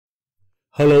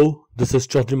Hello, this is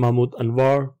Chaudhry Mahmood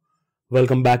Anwar.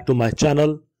 Welcome back to my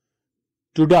channel.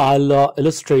 Today I'll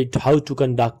illustrate how to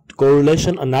conduct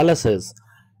correlation analysis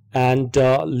and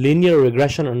linear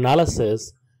regression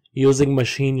analysis using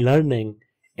machine learning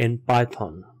in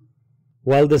Python.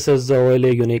 Well, this is a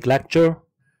really unique lecture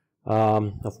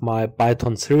of my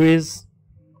Python series.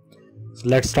 So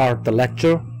let's start the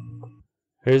lecture.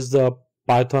 Here's the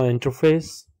Python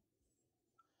interface.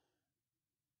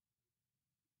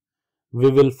 We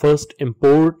will first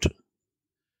import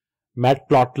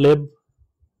matplotlib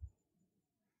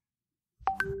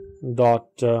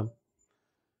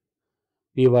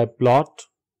pyplot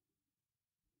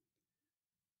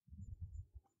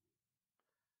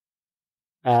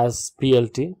as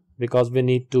plt because we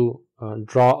need to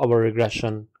draw our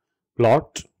regression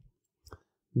plot.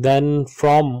 Then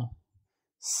from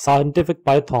scientific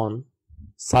Python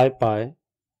scipy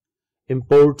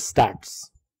import stats.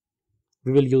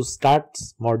 We will use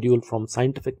stats module from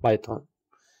scientific Python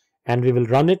and we will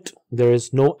run it. There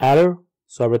is no error,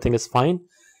 so everything is fine.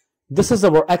 This is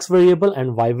our x variable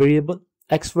and y variable.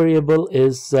 X variable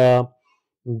is the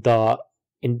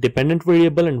independent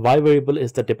variable and y variable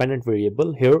is the dependent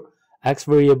variable. Here x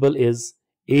variable is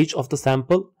age of the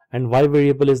sample and y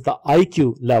variable is the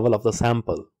IQ level of the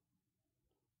sample.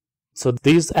 So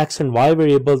these x and y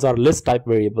variables are list type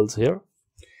variables here.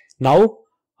 Now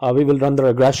we will run the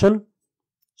regression.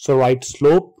 So write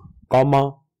slope,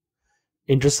 comma,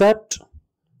 intercept,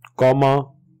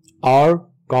 comma, r,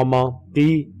 comma,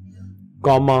 p,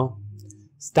 comma,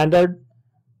 standard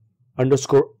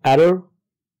underscore error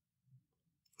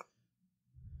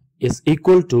is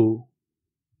equal to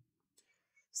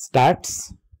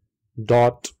stats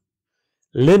dot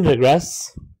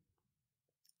linregress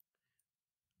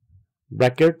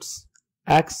brackets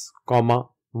x, comma,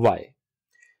 y.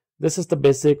 This is the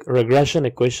basic regression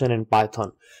equation in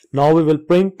Python. Now we will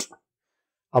print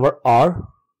our R,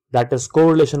 that is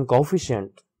correlation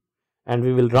coefficient, and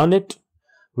we will run it.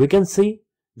 We can see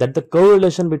that the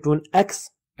correlation between x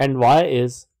and y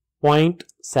is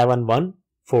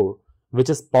 0.714, which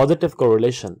is positive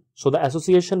correlation. So the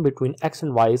association between x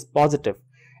and y is positive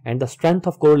and the strength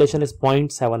of correlation is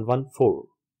 0.714.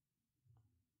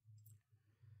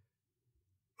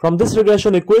 From this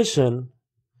regression equation,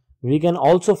 we can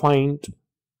also find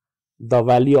the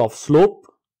value of slope.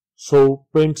 So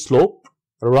print slope,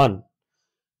 run.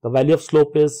 The value of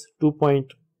slope is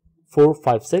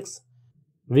 2.456.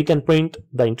 We can print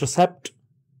the intercept.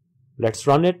 Let's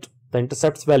run it. The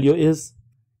intercept's value is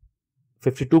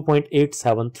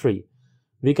 52.873.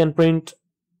 We can print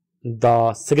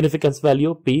the significance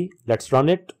value p. Let's run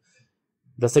it.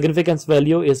 The significance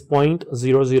value is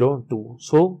 0.002.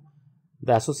 So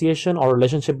the association or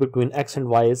relationship between x and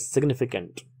y is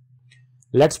significant.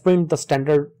 Let's print the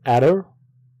standard error,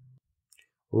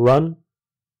 run,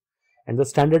 and the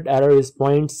standard error is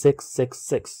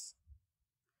 0.666.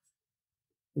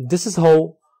 This is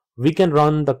how we can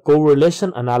run the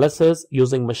correlation analysis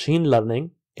using machine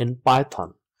learning in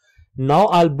Python. Now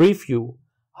I'll brief you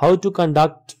how to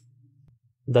conduct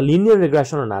the linear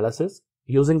regression analysis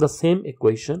using the same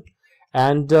equation,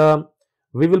 and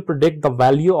we will predict the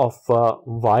value of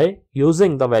y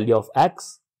using the value of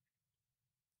x,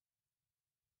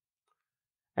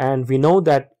 and we know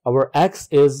that our x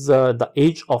is the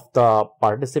age of the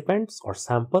participants or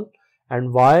sample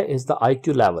and y is the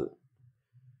IQ level.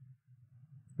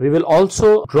 We will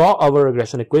also draw our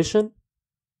regression equation.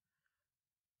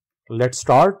 Let's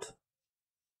start.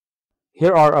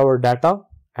 Here are our data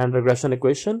and regression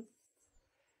equation.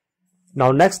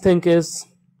 Now next thing is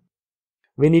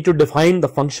we need to define the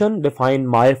function. Define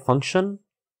my function,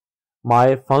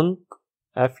 my func,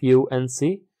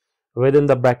 F-U-N-C. Within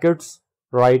the brackets,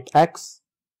 write x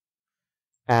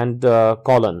and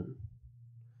colon.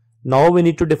 Now we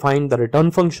need to define the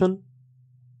return function.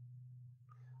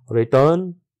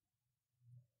 Return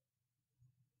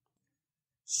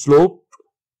slope.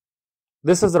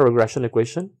 This is the regression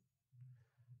equation.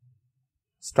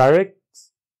 Steric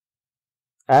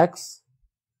x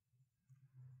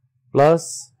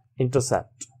plus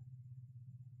intercept.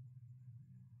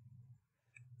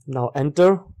 Now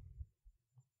enter.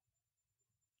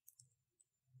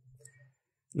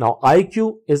 Now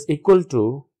IQ is equal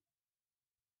to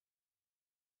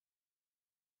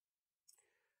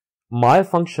my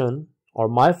function or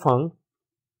my func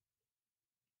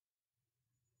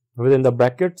within the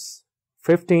brackets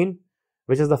 15,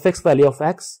 which is the fixed value of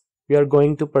x. We are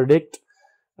going to predict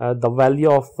the value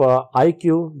of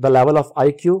IQ, the level of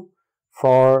IQ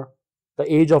for the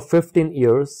age of 15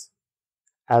 years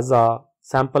as a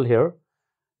sample here.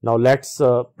 Now let's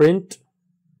print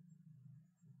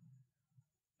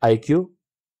IQ.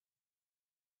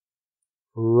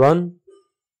 run.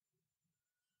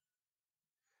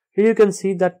 Here you can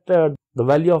see that the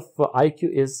value of IQ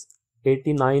is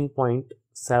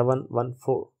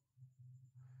 89.714.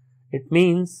 It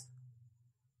means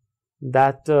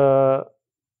that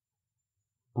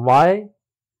Y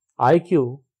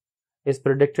IQ is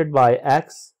predicted by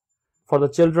X for the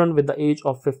children with the age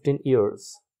of 15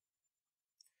 years.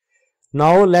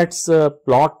 Now let's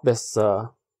plot this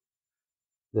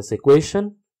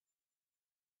equation.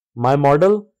 My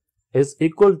model is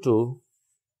equal to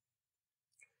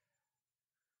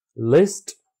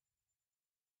list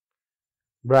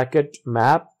bracket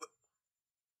map,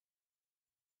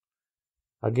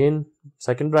 again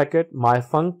second bracket my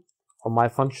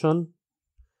function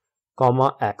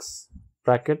comma X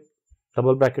bracket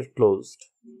double bracket closed.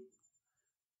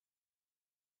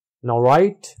 Now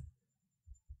write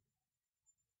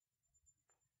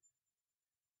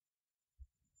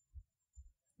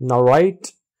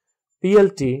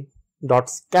PLT dot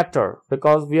scatter,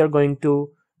 because we are going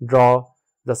to draw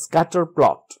the scatter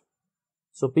plot.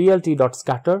 So PLT dot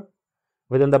scatter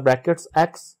within the brackets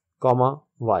X comma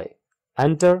Y.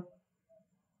 Enter.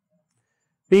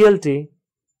 PLT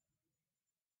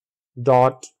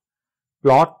dot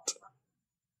plot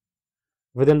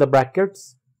within the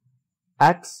brackets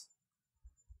X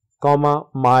comma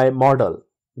my model,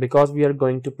 because we are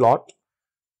going to plot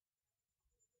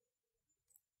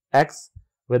X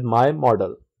with my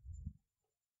model.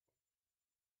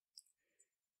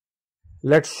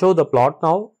 Let's show the plot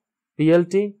now.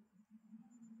 PLT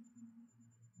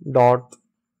dot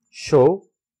show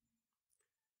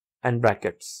and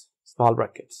brackets, small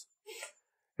brackets.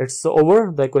 It's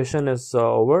over. The equation is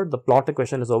over. The plot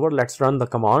equation is over. Let's run the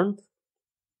command.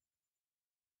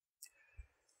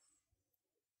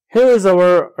 Here is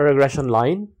our regression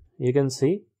line. You can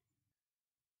see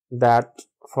that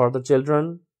for the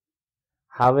children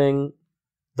having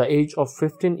the age of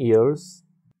 15 years,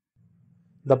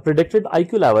 the predicted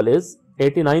IQ level is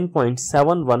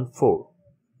 89.714.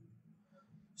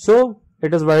 So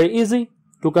it is very easy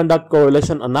to conduct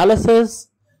correlation analysis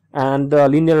and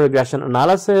linear regression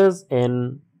analysis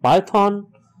in Python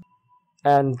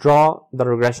and draw the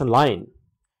regression line.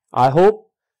 I hope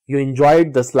you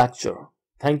enjoyed this lecture.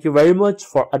 Thank you very much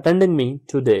for attending me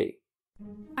today.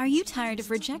 Are you tired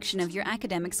of rejection of your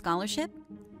academic scholarship?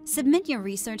 Submit your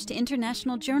research to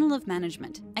International Journal of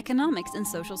Management, Economics and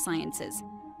Social Sciences.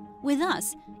 With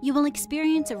us, you will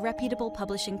experience a reputable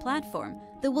publishing platform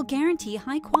that will guarantee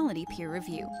high-quality peer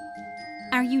review.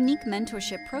 Our unique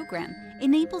mentorship program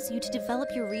enables you to develop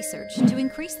your research to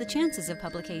increase the chances of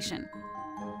publication.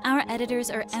 Our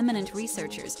editors are eminent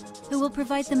researchers who will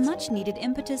provide the much-needed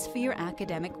impetus for your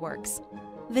academic works.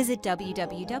 Visit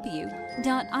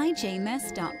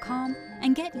www.ijmess.com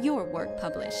and get your work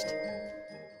published.